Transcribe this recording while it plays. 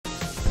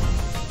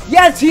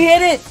Yes, he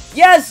hit it!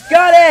 Yes,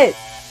 got it!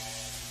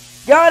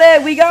 Got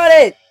it, we got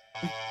it!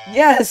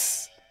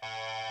 Yes!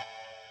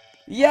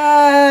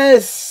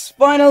 Yes!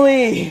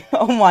 Finally!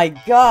 Oh my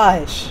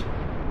gosh!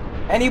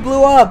 And he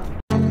blew up!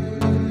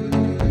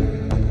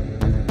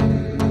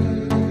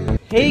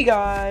 Hey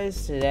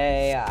guys,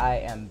 today I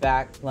am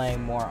back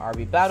playing more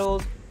RB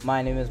Battles.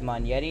 My name is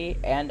Manyeti,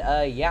 and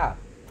yeah.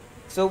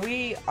 So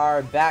we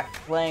are back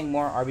playing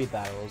more RB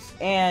Battles,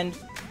 and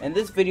in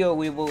this video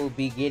we will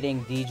be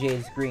getting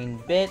DJ's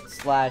green bit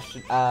slash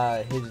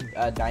his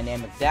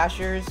dynamic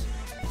dashers.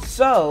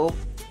 So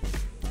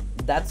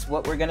that's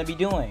what we're gonna be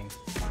doing.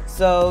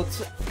 So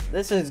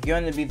this is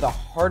going to be the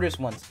hardest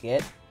one to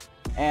get,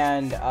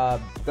 and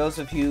those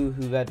of you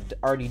who have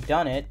already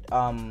done it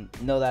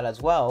know that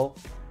as well.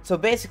 So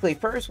basically,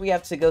 first we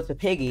have to go to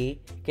Piggy,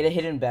 get a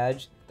hidden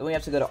badge, then we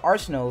have to go to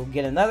Arsenal,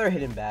 get another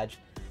hidden badge,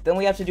 then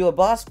we have to do a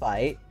boss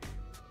fight,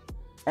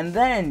 and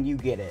then you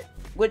get it.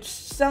 Which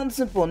sounds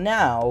simple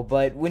now,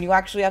 but when you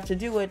actually have to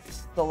do it,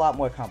 it's a lot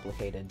more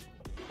complicated.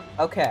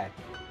 Okay,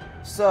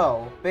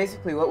 so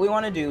basically what we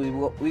want to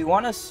do, we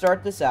want to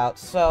start this out.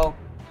 So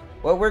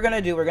what we're going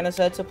to do, we're going to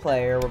set it to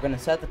player, we're going to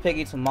set the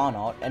Piggy to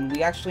Monalt, and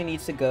we actually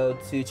need to go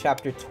to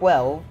chapter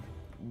 12,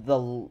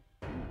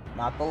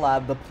 not the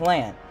lab, the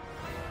plant.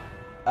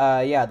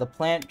 Yeah, the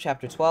plant,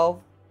 chapter 12.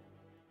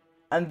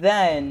 And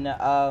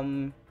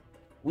then,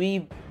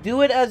 we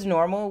do it as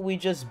normal, we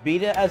just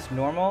beat it as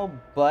normal,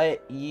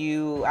 but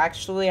you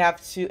actually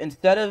have to,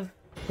 instead of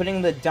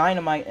putting the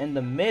dynamite in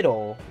the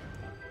middle,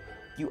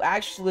 you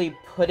actually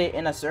put it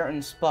in a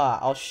certain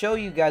spot. I'll show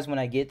you guys when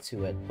I get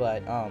to it,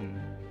 but,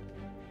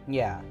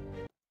 yeah.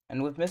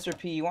 And with Mr.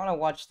 P, you want to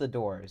watch the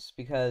doors,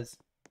 because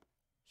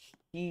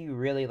he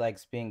really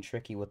likes being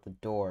tricky with the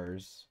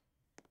doors.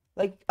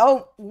 Like,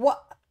 oh,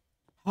 what?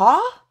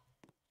 Huh?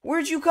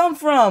 Where'd you come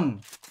from?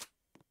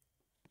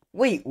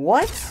 Wait,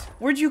 what?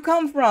 Where'd you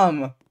come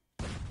from?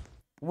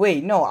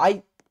 Wait, no,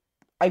 I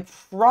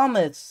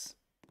promise.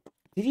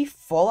 Did he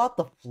fall out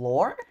the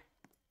floor?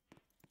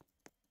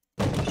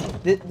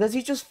 Does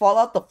he just fall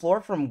out the floor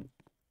from...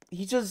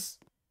 He just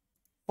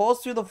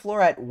falls through the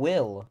floor at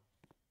will.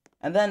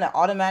 And then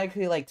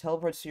automatically, like,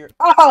 teleports to your...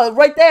 Ah,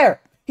 right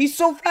there! He's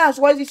so fast!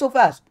 Why is he so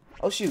fast?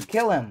 Oh, shoot,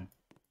 kill him.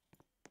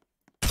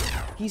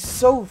 He's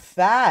so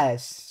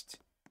fast.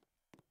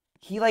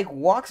 He, like,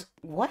 walks...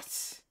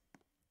 What?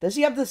 Does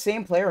he have the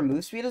same player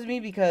move speed as me?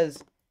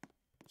 Because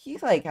he,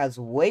 like, has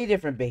way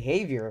different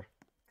behavior.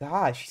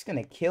 Gosh, he's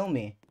gonna kill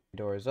me.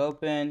 Doors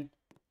open.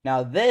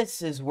 Now,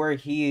 this is where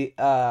he,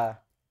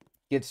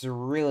 gets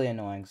really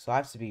annoying. So I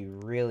have to be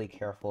really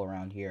careful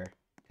around here.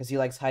 Because he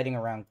likes hiding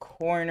around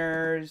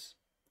corners.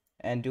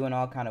 And doing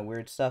all kind of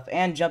weird stuff.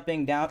 And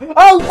jumping down.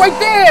 Oh, right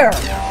there!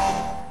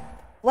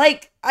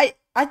 Like, I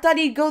thought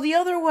he'd go the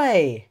other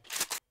way.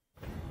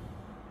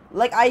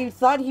 Like, I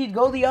thought he'd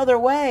go the other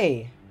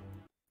way.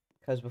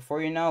 Because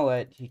before you know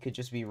it, he could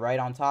just be right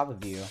on top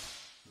of you.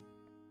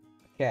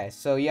 Okay,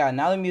 so yeah,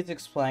 now the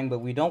music's playing, but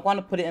we don't want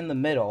to put it in the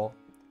middle.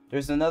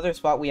 There's another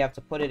spot we have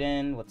to put it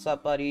in. What's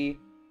up, buddy?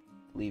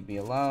 Leave me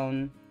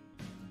alone.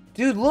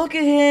 Dude, look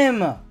at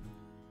him!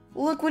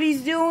 Look what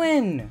he's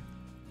doing!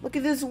 Look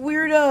at this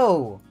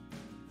weirdo!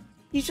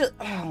 He's just...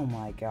 Oh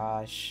my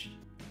gosh.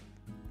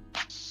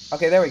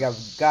 Okay, there we go.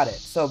 Got it.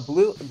 So,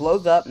 blue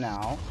blows up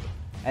now.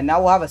 And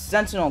now we'll have a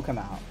sentinel come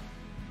out.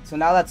 So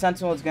now that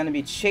sentinel is going to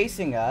be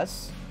chasing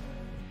us.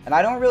 And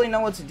I don't really know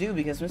what to do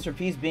because Mr.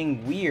 P is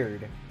being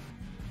weird.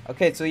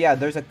 Okay, so yeah,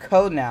 there's a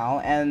code now.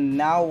 And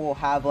now we'll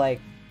have,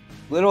 like,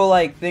 little,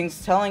 like,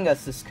 things telling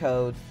us this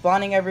code.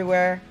 Spawning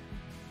everywhere.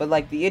 But,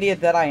 like, the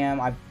idiot that I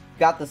am, I've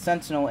got the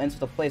sentinel into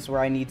the place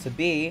where I need to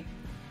be.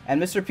 And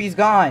Mr. P's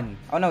gone.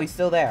 Oh, no, he's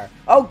still there.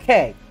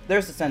 Okay,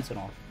 there's the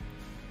sentinel.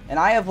 And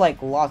I have,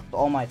 like, lost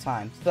all my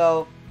time.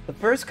 So the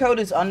first code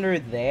is under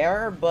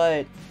there,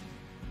 but...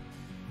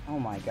 Oh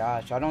my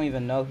gosh, I don't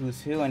even know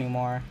who's who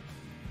anymore.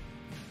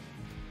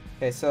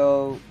 Okay,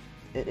 so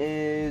it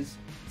is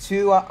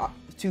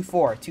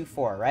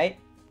 2-4, right?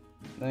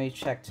 Let me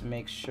check to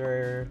make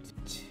sure.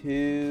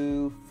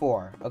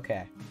 2-4.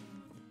 Okay.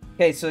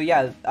 Okay, so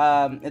yeah,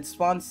 it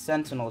spawns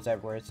sentinels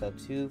everywhere. So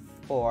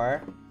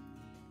 2-4,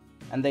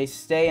 and they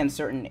stay in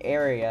certain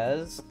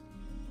areas,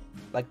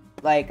 and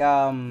they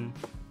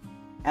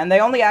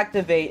only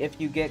activate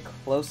if you get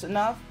close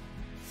enough.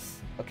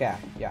 Okay,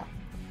 yeah.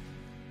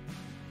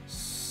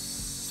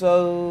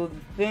 So,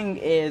 the thing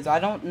is, I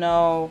don't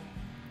know,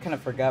 I kind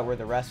of forgot where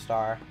the rest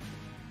are,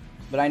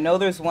 but I know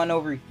there's one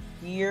over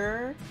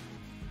here,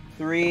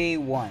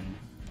 3-1.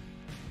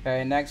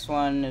 Okay, next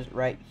one is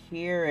right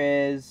here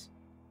is,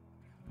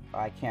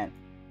 I can't,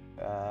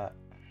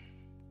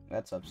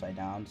 that's upside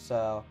down,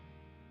 so,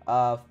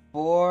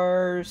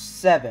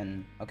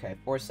 4-7, okay,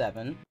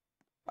 4-7.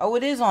 Oh,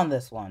 it is on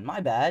this one, my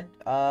bad,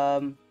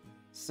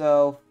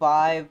 so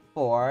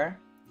 5-4,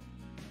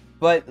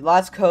 but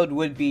last code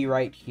would be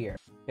right here.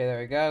 Okay,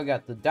 there we go.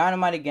 Got the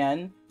dynamite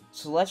again.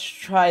 So let's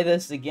try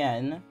this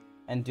again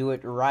and do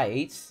it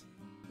right.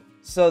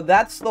 So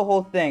that's the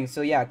whole thing.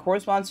 So yeah, it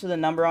corresponds to the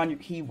number on your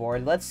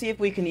keyboard. Let's see if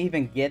we can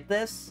even get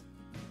this.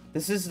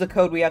 This is the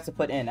code we have to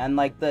put in. And,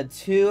 like, the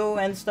 2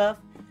 and stuff,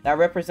 that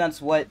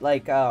represents what,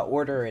 like,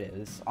 order it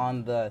is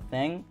on the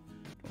thing.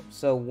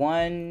 So,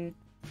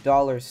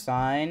 $1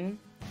 sign.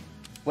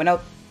 Wait, no,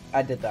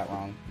 I did that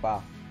wrong.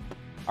 Wow.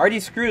 I already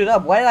screwed it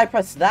up. Why did I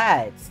press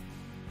that?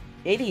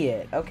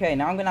 Idiot. Okay,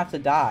 now I'm gonna have to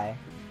die.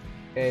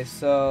 Okay,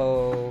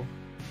 so...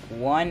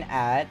 1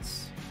 at...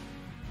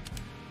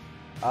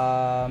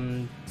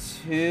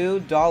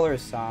 $2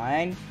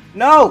 sign.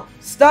 No!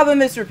 Stop it,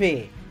 Mr.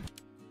 P!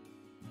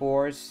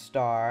 4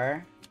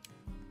 star.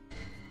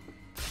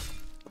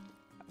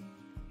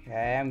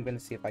 Okay, I'm gonna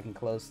see if I can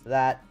close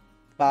that.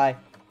 Bye.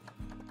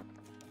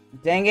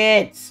 Dang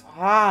it!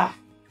 Ah!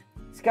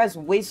 These guys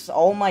waste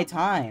all my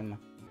time.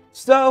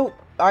 So,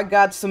 I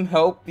got some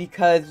help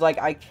because, like,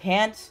 I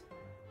can't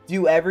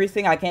do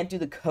everything. I can't do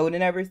the code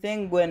and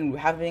everything when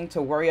having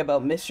to worry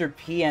about Mr.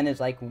 P and his,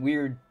 like,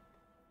 weird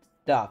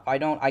stuff. I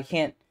don't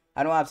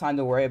have time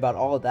to worry about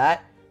all of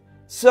that.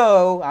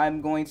 So,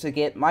 I'm going to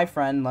get my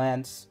friend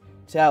Lance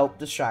to help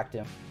distract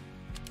him.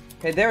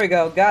 Okay, there we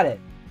go. Got it.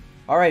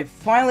 Alright,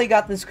 finally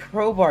got this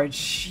crowbar.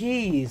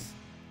 Jeez.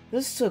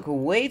 This took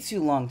way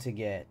too long to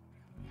get.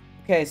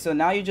 Okay, so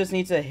now you just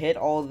need to hit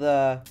all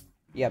the...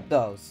 Yep,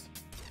 those.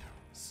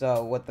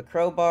 So, with the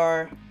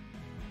crowbar,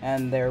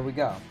 and there we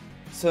go.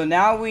 So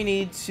now we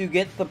need to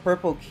get the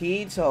purple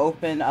key to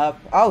open up...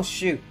 Oh,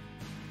 shoot.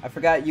 I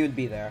forgot you would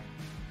be there.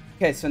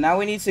 Okay, so now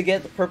we need to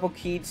get the purple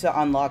key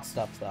to unlock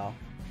stuff, though.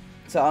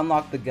 To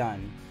unlock the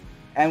gun.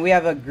 And we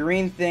have a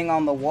green thing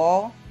on the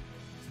wall,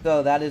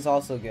 so that is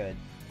also good.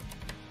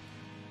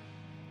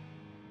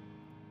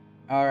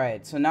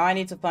 Alright, so now I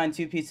need to find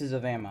 2 pieces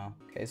of ammo.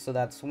 Okay, so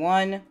that's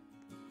 1.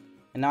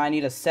 And now I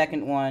need a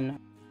second one.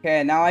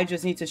 Okay, now I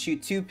just need to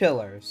shoot 2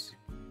 pillars.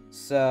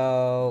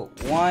 So,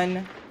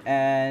 1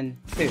 and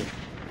 2.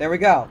 There we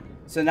go.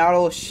 So now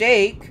it'll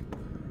shake,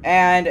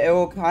 and it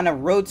will kind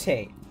of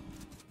rotate.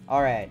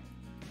 Alright.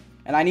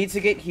 And I need to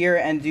get here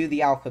and do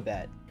the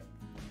alphabet.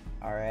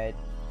 Alright.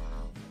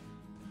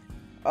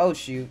 Oh,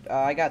 shoot.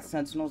 I got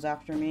sentinels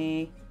after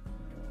me.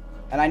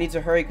 And I need to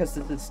hurry because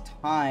this is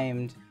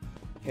timed.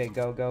 Okay,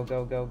 go, go,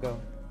 go, go, go.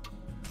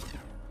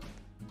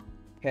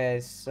 Okay,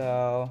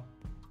 so...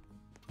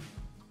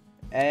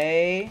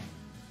 A...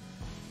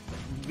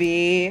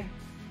 B...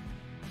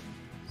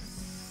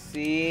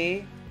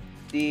 C...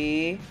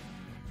 D...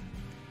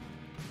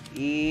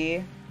 E...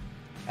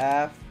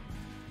 F...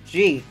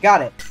 G.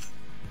 Got it.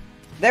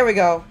 There we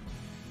go.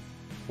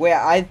 Wait,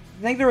 I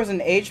think there was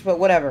an H, but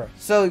whatever.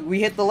 So, we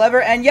hit the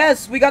lever, and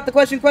yes! We got the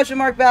question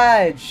mark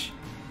badge!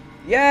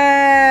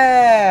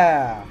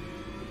 Yeah!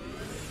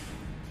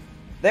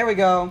 There we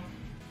go.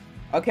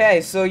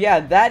 Okay, so yeah,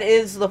 that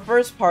is the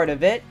first part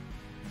of it.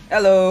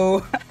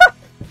 Hello!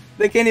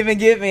 They can't even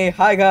get me.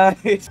 Hi,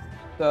 guys!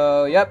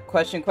 So, yep,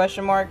 question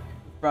mark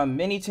from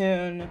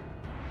Minitoon.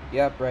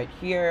 Yep, right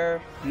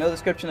here. No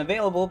description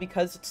available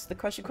because it's the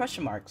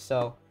question mark.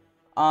 So,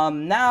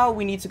 now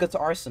we need to go to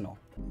Arsenal.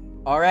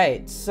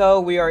 Alright, so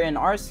we are in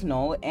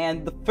Arsenal,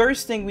 and the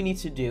first thing we need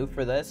to do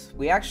for this,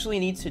 we actually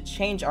need to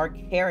change our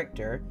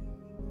character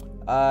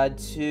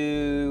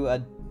to a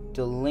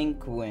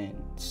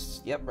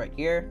delinquent. Yep, right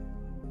here.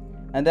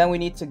 And then we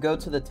need to go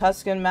to the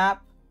Tuscan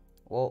map.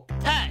 Well,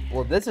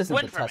 this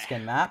isn't the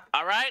Tuscan map.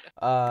 Alright.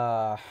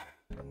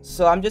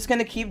 So I'm just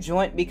gonna keep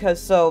joint because,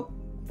 so,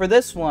 for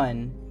this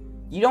one,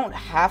 you don't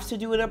have to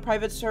do it in a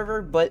private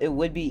server, but it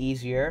would be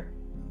easier.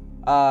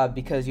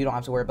 Because you don't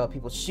have to worry about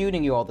people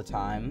shooting you all the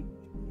time.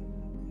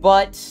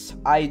 But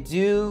I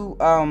do,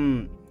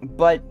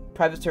 but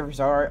private servers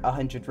are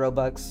 100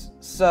 Robux.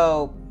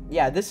 So,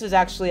 yeah, this is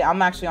actually,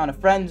 I'm actually on a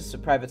friend's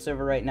private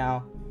server right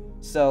now.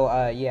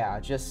 So, yeah,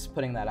 just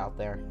putting that out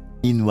there.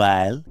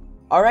 Meanwhile.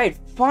 Alright,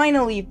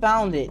 finally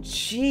found it.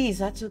 Jeez,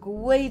 that took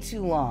way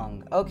too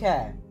long.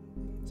 Okay.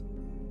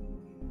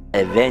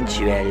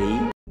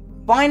 Eventually.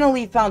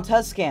 Finally found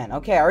Tuscan.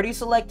 Okay, I already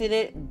selected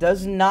it.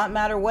 Does not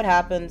matter what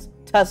happens.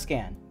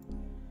 Tuscan.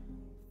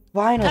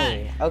 Finally.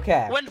 Hey,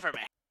 okay. win for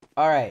me.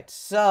 Alright,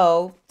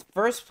 so,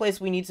 first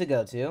place we need to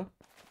go to.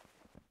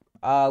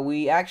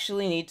 We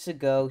actually need to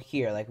go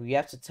here. Like, we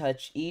have to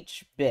touch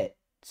each bit.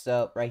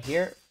 So, right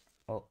here.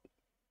 Oh,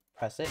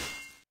 press it.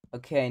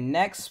 Okay,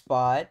 next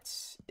spot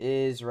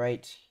is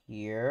right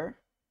here.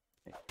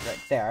 Right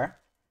there.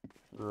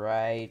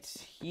 Right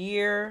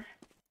here.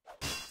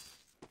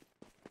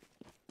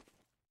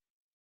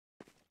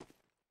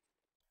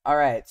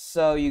 Alright,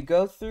 so you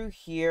go through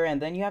here, and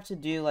then you have to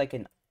do, like,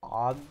 an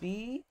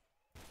obby.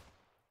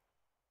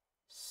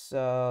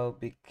 So,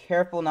 be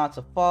careful not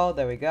to fall.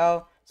 There we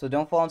go. So,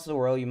 don't fall into the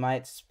world. You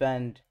might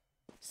spend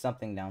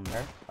something down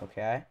there.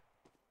 Okay.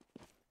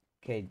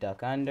 Okay,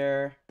 duck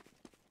under.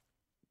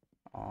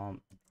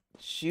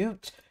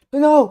 Shoot.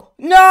 No!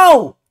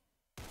 No!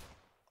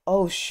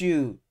 Oh,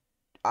 shoot.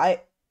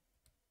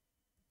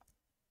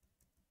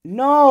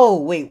 No!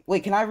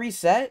 Wait, can I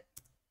reset?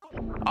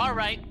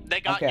 Alright,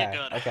 they got you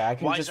good. Okay, I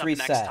can Wise just up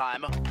reset. next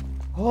time.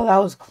 Oh, that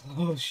was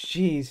close.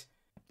 Jeez.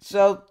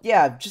 So,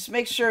 yeah, just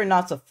make sure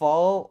not to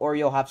fall, or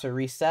you'll have to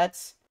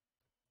reset.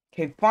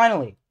 Okay,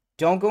 finally.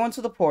 Don't go into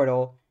the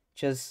portal.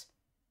 Just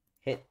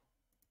hit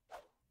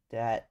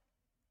that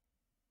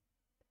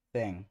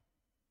thing.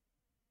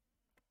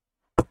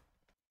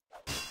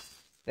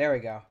 There we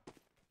go.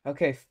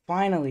 Okay,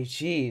 finally,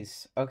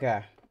 jeez.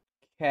 Okay.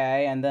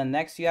 Okay, and then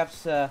next you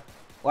have to...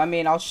 Well, I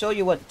mean, I'll show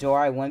you what door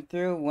I went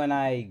through when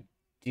I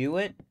do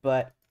it,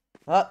 but...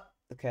 Oh,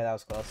 okay, that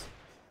was close.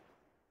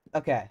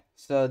 Okay,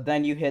 so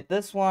then you hit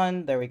this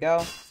one. There we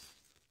go.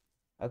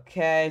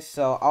 Okay,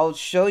 so I'll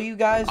show you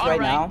guys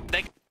right now.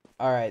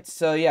 Alright,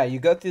 so yeah, you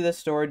go through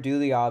this door, do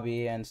the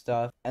obby and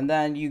stuff, and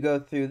then you go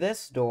through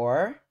this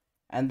door,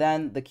 and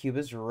then the cube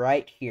is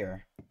right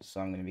here.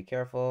 So I'm gonna be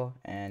careful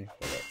and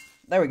hit it.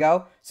 There we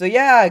go. So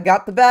yeah, I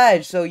got the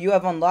badge. So you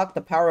have unlocked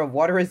the power of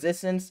water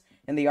resistance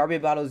in the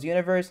RB Battles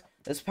universe.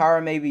 This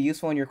power may be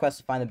useful in your quest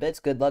to find the bits.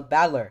 Good luck,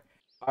 Battler.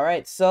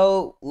 Alright,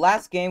 so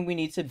last game we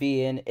need to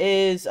be in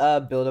is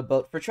build a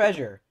boat for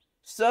treasure.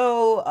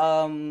 So,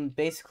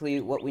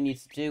 basically what we need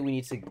to do, we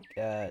need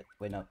to,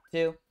 wait, no,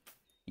 2.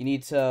 You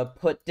need to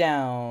put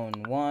down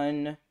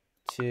 1,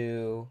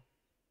 2,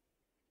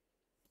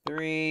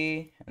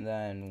 3, and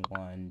then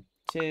 1,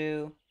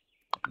 2,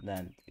 and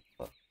then,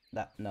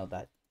 that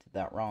did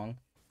that wrong.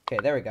 Okay,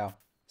 there we go.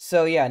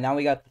 So yeah, now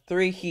we got the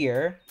 3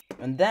 here,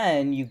 and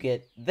then you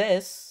get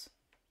this,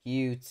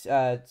 you,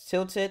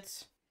 tilt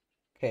it.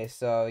 Okay,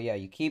 so yeah,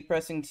 you keep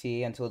pressing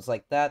T until it's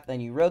like that,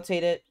 then you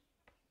rotate it,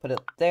 put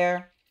it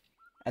there,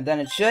 and then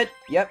it should,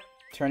 yep,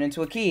 turn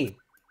into a key.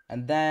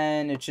 And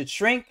then it should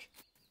shrink,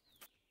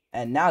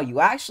 and now you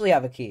actually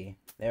have a key.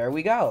 There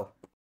we go.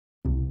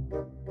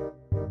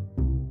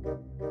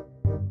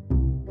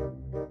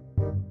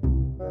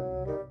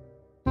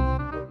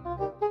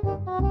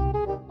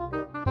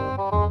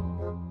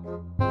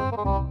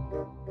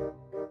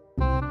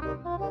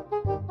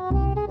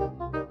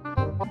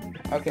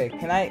 Okay,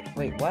 can I...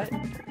 Wait, what?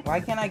 Why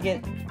can't I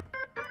get...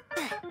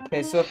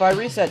 Okay, so if I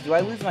reset, do I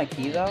lose my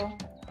key, though?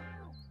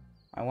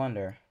 I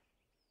wonder.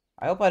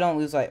 I hope I don't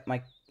lose, like,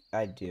 my...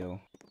 I do.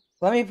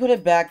 Let me put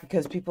it back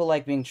because people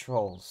like being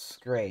trolls.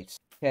 Great.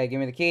 Okay, give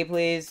me the key,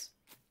 please.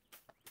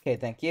 Okay,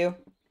 thank you.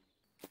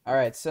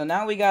 Alright, so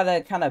now we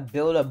gotta kind of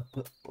build a...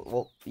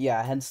 Well,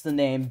 yeah, hence the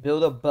name.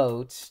 Build a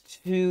boat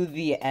to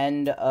the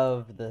end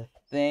of the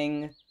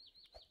thing.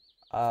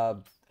 I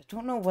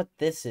don't know what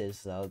this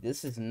is, though.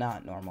 This is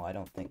not normal. I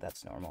don't think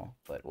that's normal,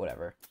 but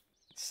whatever.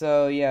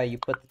 So, yeah, you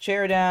put the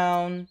chair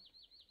down.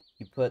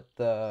 You put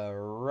the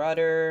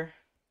rudder.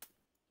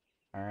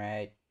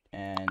 Alright,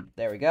 and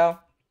there we go.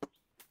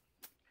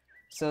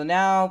 So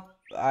now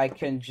I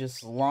can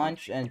just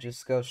launch and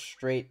just go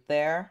straight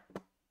there.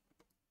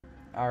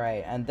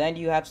 Alright, and then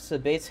you have to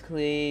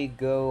basically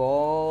go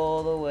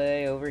all the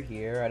way over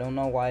here. I don't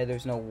know why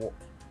there's no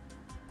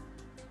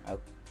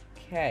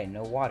Okay,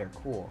 no water.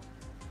 Cool.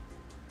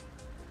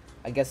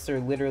 I guess there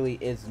literally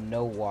is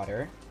no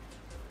water.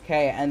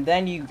 Okay, and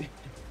then you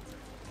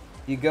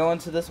go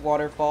into this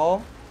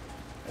waterfall.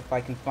 If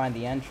I can find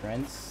the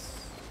entrance.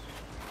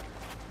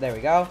 There we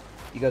go.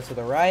 You go to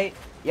the right.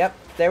 Yep,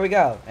 there we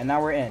go. And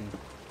now we're in.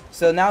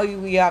 So now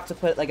we have to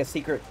put like a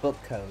secret book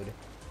code.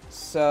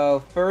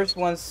 So first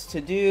ones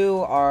to do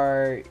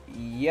are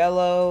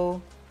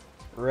yellow,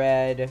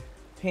 red,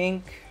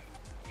 pink.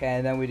 Okay,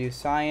 and then we do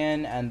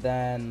cyan and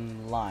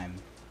then lime.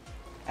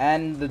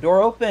 And the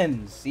door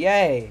opens.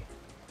 Yay.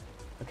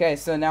 Okay,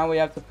 so now we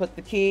have to put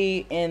the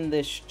key in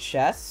this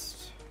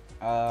chest.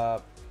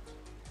 Oh,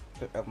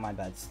 my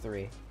bad, it's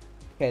 3.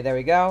 Okay, there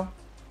we go.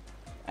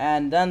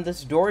 And then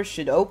this door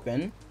should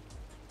open.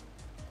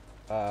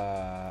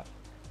 There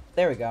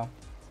we go.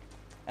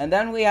 And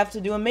then we have to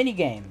do a mini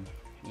game.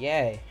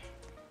 Yay.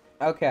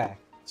 Okay.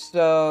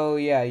 So,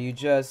 yeah, you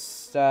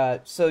just,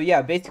 so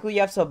yeah, basically you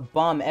have to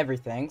bomb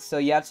everything. So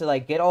you have to,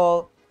 like, get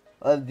all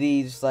of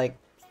these, like,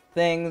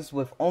 things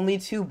with only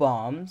 2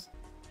 bombs.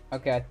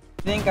 Okay, I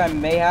think I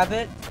may have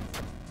it.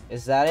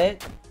 Is that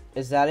it?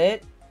 Is that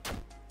it?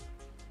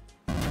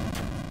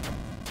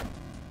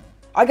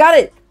 I got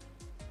it!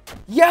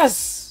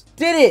 Yes!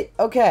 Did it!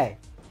 Okay.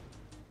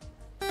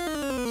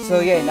 So,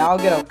 yeah, now I'll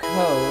get a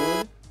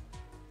code.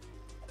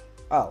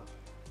 Oh.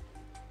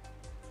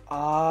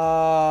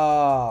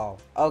 Oh.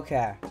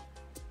 Okay.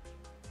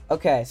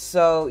 Okay,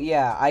 so,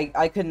 yeah,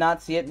 I could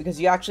not see it because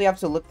you actually have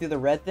to look through the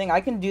red thing.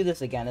 I can do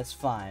this again, it's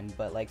fine,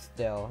 but, like,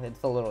 still,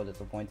 it's a little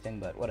disappointing,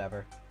 but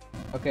whatever.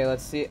 Okay,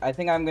 let's see. I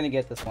think I'm gonna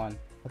get this one.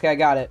 Okay, I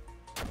got it.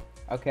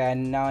 Okay,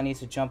 now I need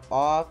to jump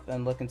off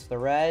and look into the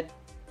red.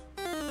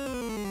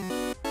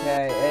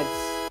 Okay,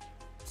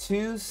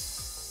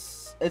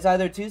 it's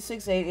either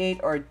 2688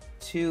 or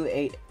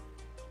 28...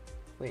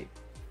 Wait,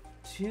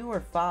 2 or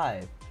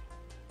 5?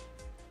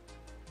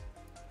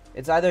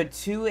 It's either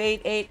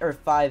 288 or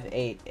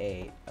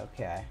 588.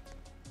 Okay.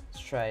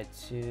 Let's try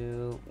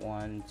 2,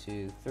 1,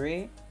 2,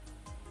 3.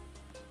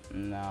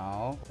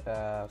 No.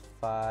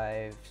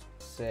 5,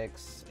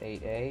 6,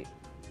 8, 8.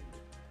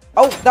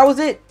 Oh, that was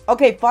it!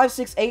 Okay, 5,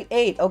 6, 8,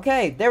 8.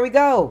 Okay, there we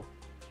go!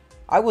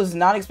 I was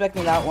not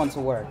expecting that one to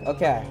work.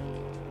 Okay.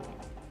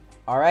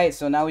 Alright,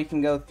 so now we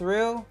can go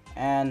through,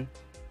 and...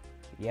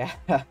 Yeah,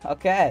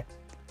 okay.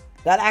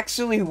 That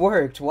actually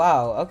worked.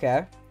 Wow,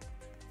 okay.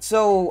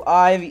 So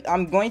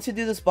I'm going to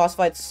do this boss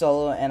fight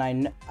solo,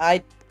 and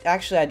I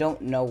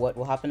don't know what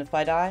will happen if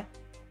I die.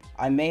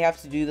 I may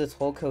have to do this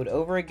whole code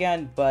over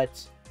again,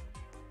 but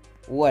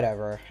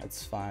whatever,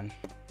 it's fine.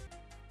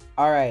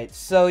 Alright,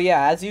 so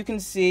yeah, as you can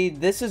see,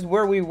 this is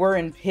where we were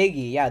in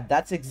Piggy. Yeah,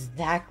 that's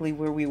exactly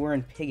where we were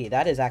in Piggy.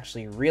 That is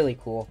actually really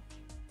cool.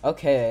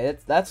 Okay,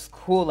 that's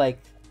cool, like,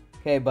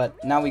 okay,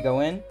 but now we go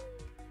in.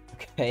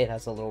 Okay, it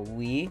has a little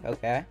Wii,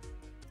 okay.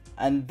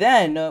 And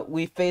then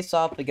we face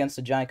off against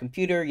a giant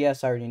computer.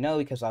 Yes, I already know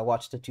because I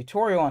watched a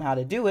tutorial on how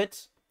to do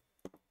it.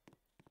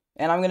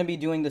 And I'm going to be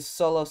doing this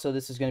solo, so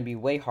this is going to be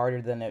way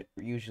harder than it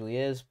usually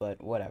is,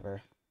 but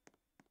whatever.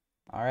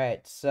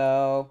 Alright,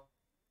 so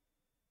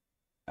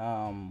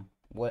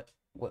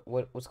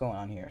what's going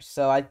on here?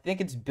 So I think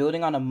it's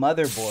building on a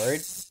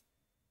motherboard.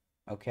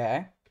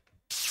 Okay.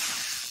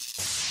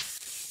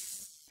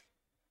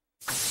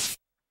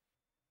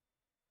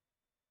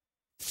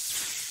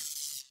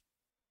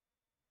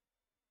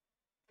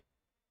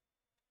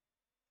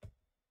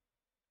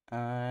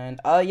 And,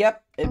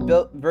 yep, it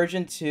built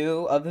version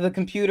 2 of the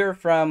computer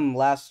from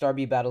last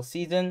Starby Battle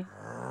season.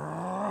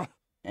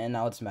 And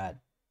now it's mad.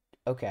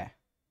 Okay.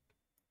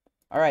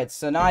 Alright,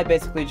 so now I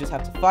basically just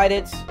have to fight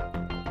it.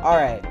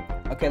 Alright.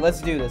 Okay,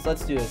 let's do this,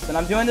 let's do this. And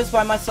I'm doing this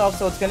by myself,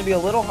 so it's gonna be a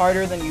little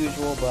harder than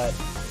usual, but...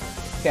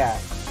 Okay.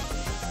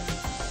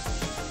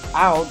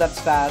 Ow,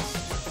 that's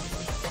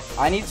fast.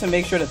 I need to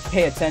make sure to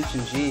pay attention,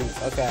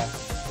 jeez. Okay.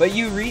 But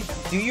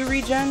do you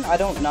regen? I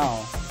don't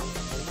know.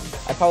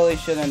 I probably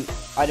shouldn't...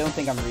 I don't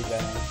think I'm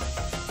regenning.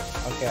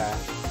 Okay.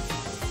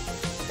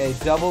 Okay,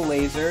 double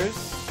lasers.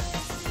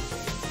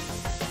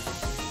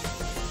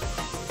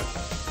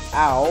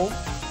 Ow.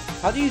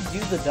 How do you do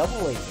the double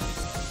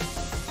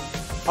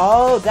lasers?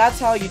 Oh, that's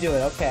how you do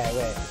it. Okay,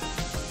 wait.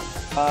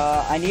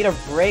 I need a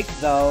break,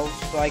 though,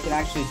 so I can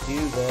actually do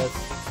this.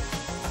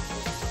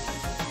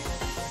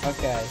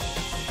 Okay.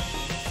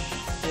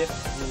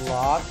 Shift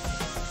lock.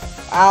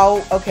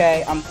 Ow.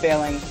 Okay, I'm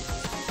failing.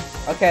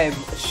 Okay,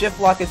 shift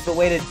lock is the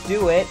way to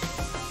do it.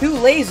 2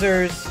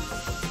 lasers.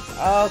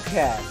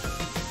 Okay.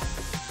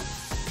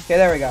 Okay,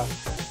 there we go.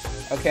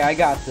 Okay, I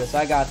got this.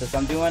 I got this.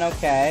 I'm doing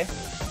okay.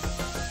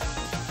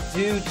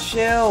 Dude,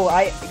 chill.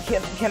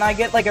 Can I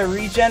get like a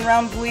regen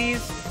round,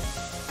 please?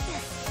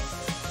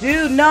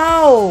 Dude,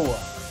 no!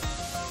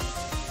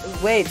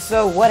 Wait,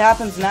 so what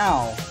happens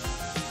now?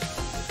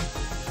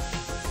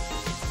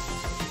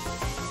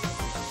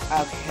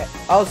 Okay.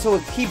 Oh, so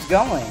it keeps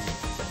going.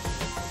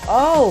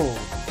 Oh!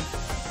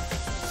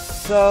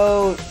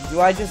 So, do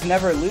I just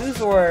never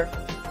lose, or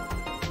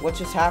what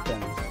just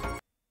happened?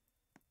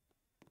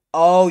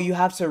 Oh, you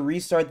have to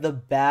restart the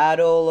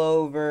battle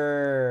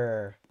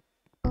over.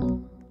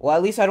 Well,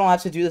 at least I don't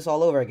have to do this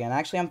all over again.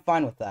 Actually, I'm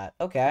fine with that.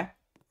 Okay.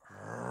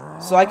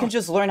 So I can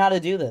just learn how to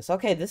do this.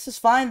 Okay, this is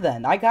fine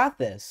then. I got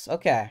this.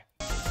 Okay.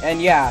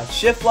 And yeah,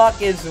 shift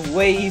lock is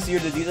way easier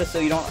to do this, so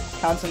you don't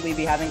constantly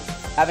be having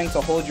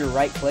to hold your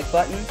right click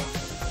button.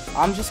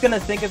 I'm just gonna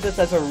think of this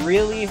as a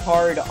really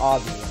hard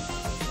obby.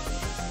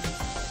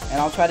 And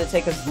I'll try to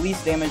take as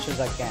least damage as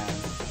I can.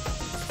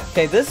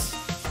 Okay, this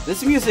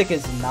music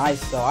is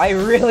nice though. I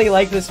really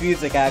like this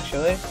music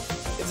actually.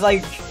 It's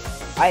like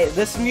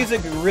this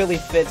music really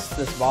fits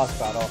this boss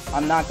battle.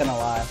 I'm not gonna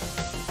lie.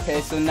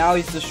 Okay, so now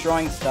he's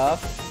destroying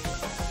stuff.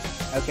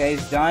 Okay,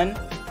 he's done.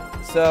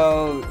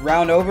 So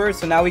round over.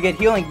 So now we get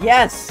healing.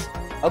 Yes.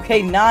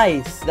 Okay,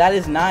 nice. That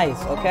is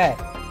nice. Okay,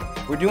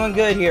 we're doing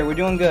good here. We're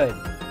doing good.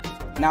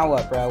 Now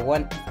what, bro?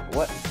 What?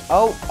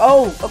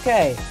 Oh.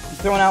 Okay. He's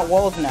throwing out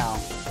walls now.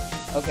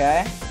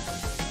 Okay.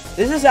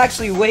 This is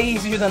actually way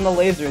easier than the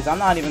lasers. I'm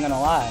not even gonna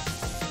lie.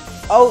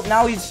 Oh,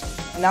 now he's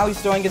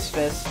throwing his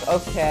fist.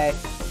 Okay.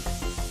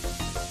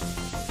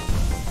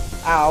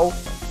 Ow.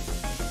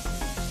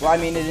 Well, I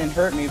mean, it didn't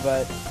hurt me,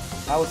 but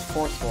that was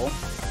forceful.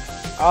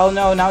 Oh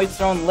no, now he's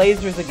throwing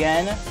lasers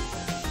again.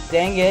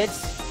 Dang it.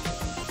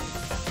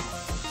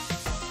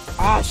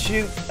 Ah,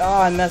 shoot.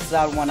 Oh, I messed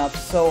that one up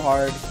so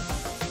hard.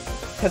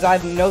 Because I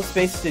have no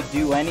space to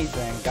do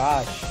anything.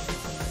 Gosh.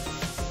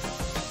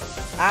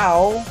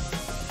 Ow.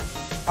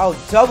 Oh,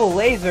 double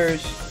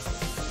lasers.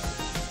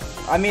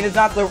 I mean, it's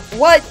not the...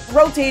 What?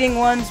 Rotating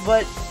ones,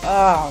 but...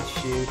 Oh,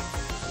 shoot.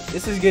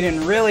 This is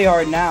getting really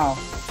hard now.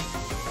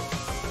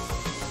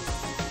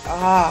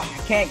 Ah,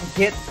 I can't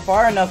get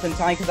far enough in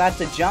time because I have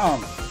to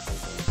jump.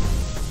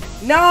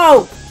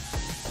 No!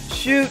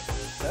 Shoot.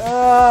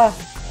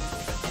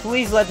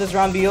 Please let this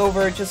round be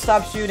over. Just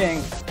stop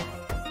shooting.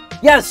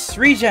 Yes!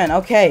 Regen!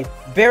 Okay.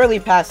 Barely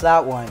passed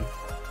that one.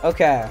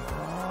 Okay.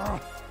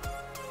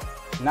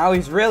 Now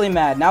he's really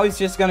mad. Now he's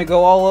just gonna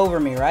go all over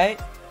me, right?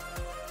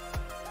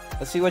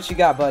 Let's see what you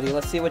got, buddy.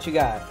 Let's see what you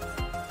got.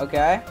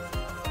 Okay.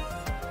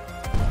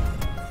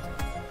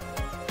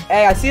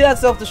 Hey, I see that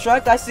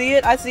self-destruct. I see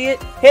it. I see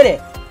it. Hit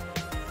it.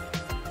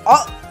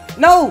 Oh,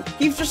 no!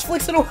 He just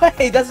flicks it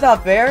away. That's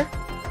not fair.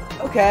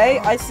 Okay,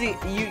 I see.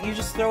 You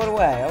just throw it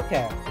away.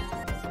 Okay.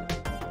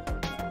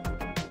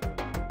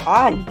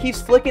 Ah, he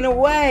keeps flicking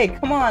away.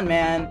 Come on,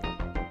 man.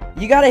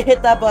 You gotta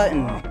hit that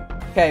button.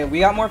 Okay, we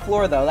got more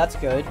floor, though. That's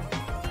good.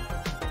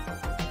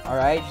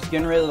 Alright, just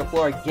getting rid of the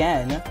floor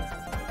again.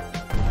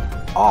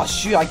 Oh,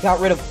 shoot, I got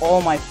rid of all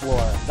my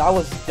floor. That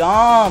was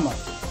dumb.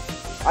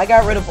 I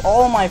got rid of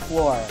all my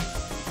floor.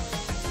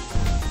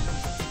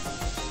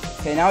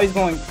 Okay, now he's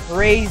going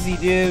crazy,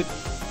 dude.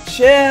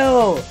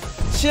 Chill.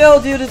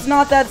 Chill, dude. It's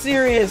not that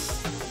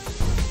serious.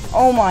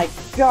 Oh my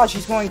gosh,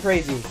 he's going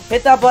crazy.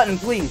 Hit that button,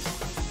 please.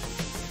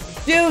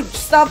 Dude,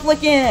 stop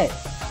flicking it.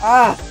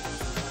 Ah.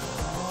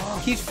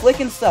 He's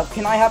flicking stuff.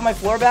 Can I have my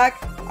floor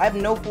back? I have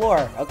no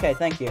floor. Okay,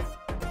 thank you.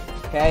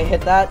 Okay,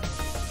 hit that.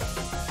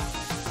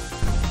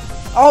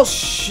 Oh,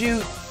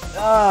 shoot.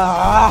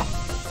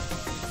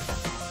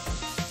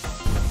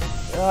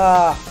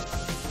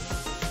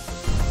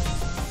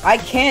 I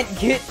can't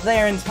get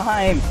there in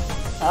time.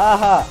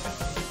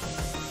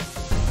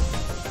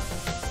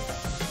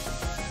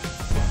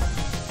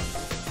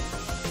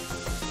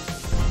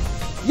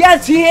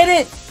 Yes, he hit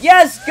it.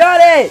 Yes, got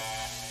it.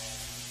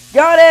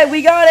 Got it.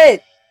 We got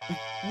it.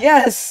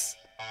 Yes.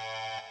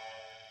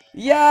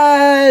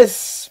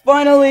 Yes.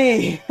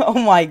 Finally. Oh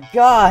my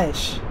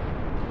gosh.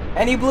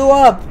 And he blew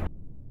up.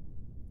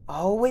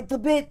 Oh, wait, the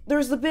bit.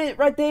 There's the bit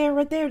right there.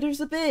 Right there. There's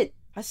the bit.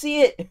 I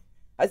see it.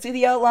 I see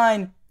the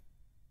outline.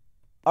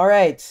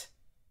 Alright.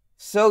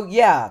 So,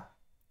 yeah.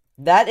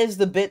 That is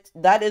the bit.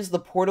 That is the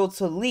portal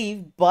to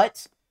leave,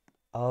 but...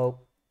 Oh,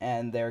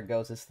 and there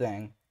goes his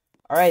thing.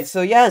 Alright,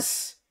 so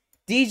yes.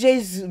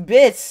 DJ's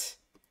bits.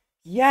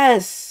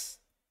 Yes.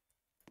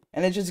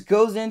 And it just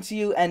goes into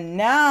you, and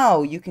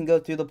now you can go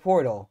through the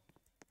portal.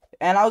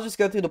 And I'll just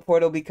go through the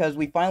portal because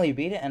we finally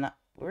beat it, and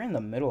we're in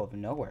the middle of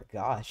nowhere.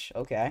 Gosh,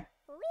 okay.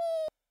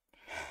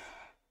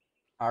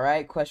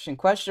 Alright, question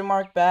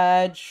mark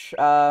badge.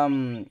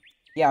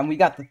 Yeah, and we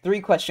got the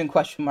 3 question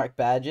mark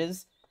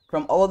badges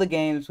from all the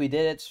games. We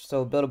did it,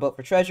 so build a boat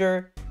for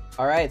treasure.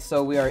 Alright,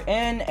 so we are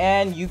in,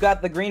 and you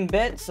got the green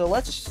bit, so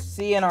let's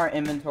see in our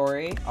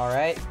inventory.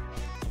 Alright.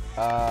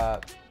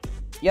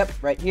 Yep,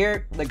 right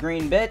here, the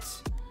green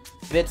bits.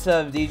 Bits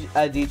of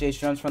DJ's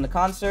drums from the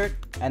concert.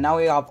 And now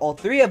we have all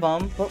 3 of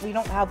them, but we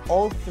don't have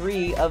all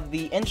 3 of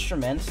the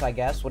instruments, I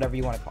guess, whatever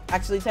you want to call it.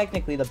 Actually,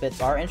 technically, the bits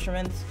are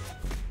instruments.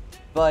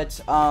 But,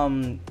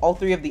 all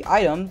 3 of the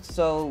items,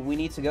 so we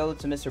need to go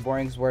to Mr.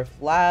 Boringsworth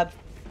lab.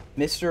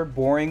 Mr.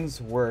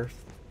 Boringsworth.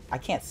 I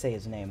can't say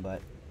his name,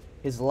 but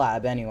his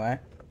lab, anyway.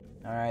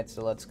 Alright,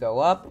 so let's go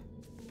up.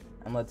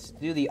 And let's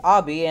do the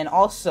obby, and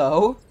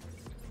also,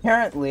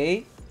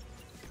 apparently,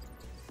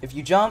 if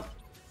you jump...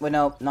 Well,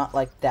 no, not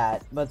like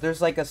that. But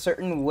there's, like, a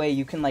certain way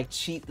you can, like,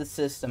 cheat the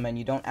system, and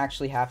you don't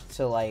actually have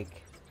to,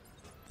 like,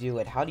 do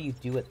it. How do you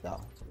do it, though?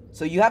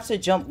 So you have to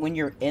jump when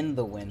you're in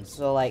the wind.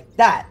 So, like,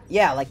 that.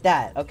 Yeah, like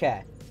that.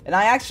 Okay. And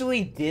I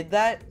actually did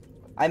that.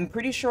 I'm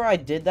pretty sure I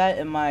did that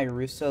in my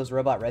Russo's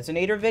Robot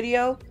Resonator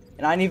video.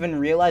 And I didn't even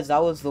realize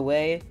that was the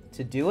way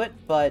to do it.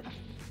 But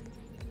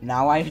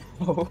now I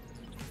know.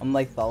 I'm,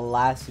 like, the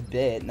last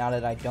bit. Now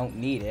that I don't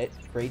need it.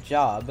 Great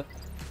job.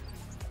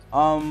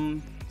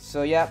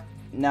 So, yeah.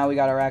 Now we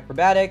got our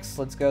acrobatics.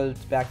 Let's go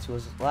back to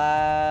his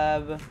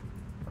lab.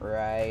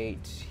 Right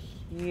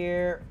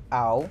here.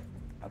 Ow.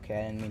 Okay,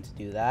 I didn't mean to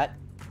do that.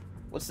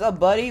 What's up,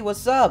 buddy?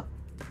 What's up?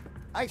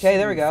 Okay,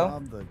 there we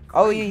go.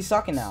 Oh, yeah, he's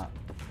talking now.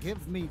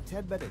 Give me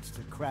 10 minutes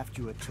to craft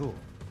you a tool.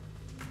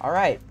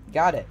 Alright,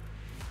 got it.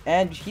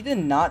 And he did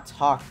not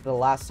talk the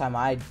last time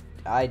I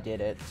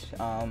did it.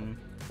 The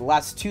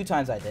last 2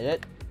 times I did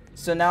it.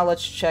 So now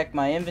let's check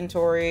my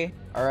inventory.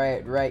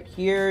 Alright, right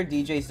here.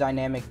 DJ's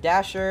Dynamic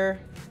Dasher.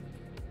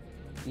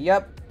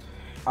 Yep.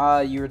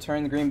 You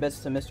returned the green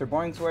bits to Mr.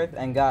 Boringsworth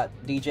and got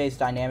DJ's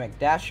Dynamic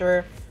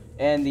Dasher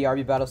and the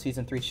RB Battle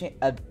Season 3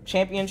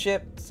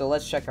 Championship. So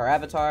let's check our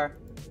avatar.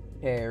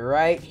 Okay,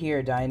 right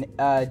here,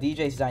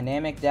 DJ's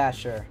Dynamic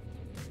Dasher.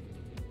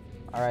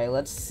 Alright,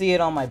 let's see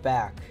it on my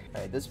back.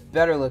 Alright, this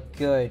better look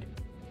good.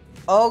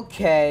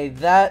 Okay,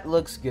 that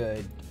looks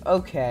good.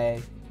 Okay.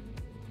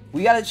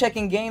 We gotta check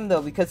in game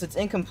though because it's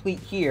incomplete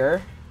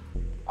here.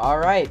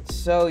 Alright,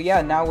 so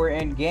yeah, now we're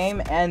in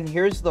game, and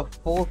here's the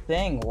full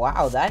thing.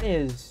 Wow, that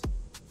is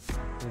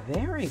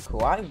very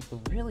cool. I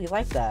really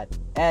like that.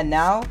 And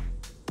now,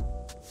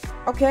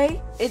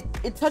 okay,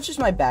 it touches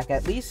my back,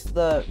 at least.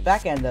 The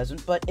back end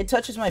doesn't, but it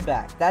touches my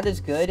back. That is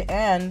good,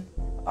 and,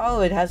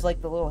 oh, it has,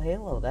 like, the little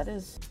halo. That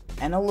is,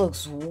 and it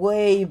looks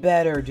way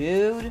better,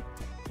 dude.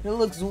 It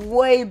looks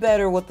way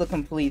better with the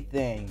complete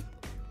thing.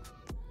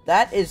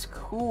 That is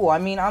cool. I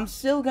mean, I'm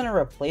still gonna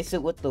replace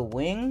it with the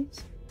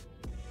wings.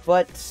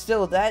 But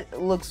still,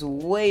 that looks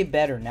way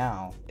better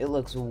now. It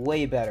looks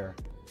way better.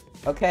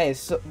 Okay,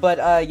 so, but,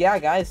 yeah,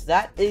 guys,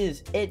 that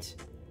is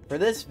it for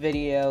this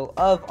video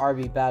of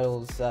RB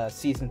Battles,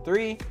 Season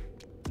 3.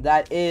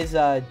 That is,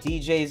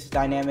 DJ's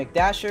Dynamic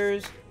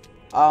Dashers.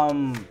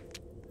 Don't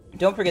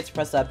forget to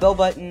press that bell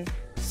button,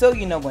 so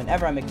you know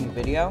whenever I'm making a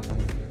video.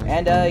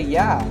 And,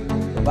 yeah,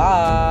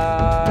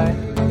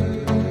 bye!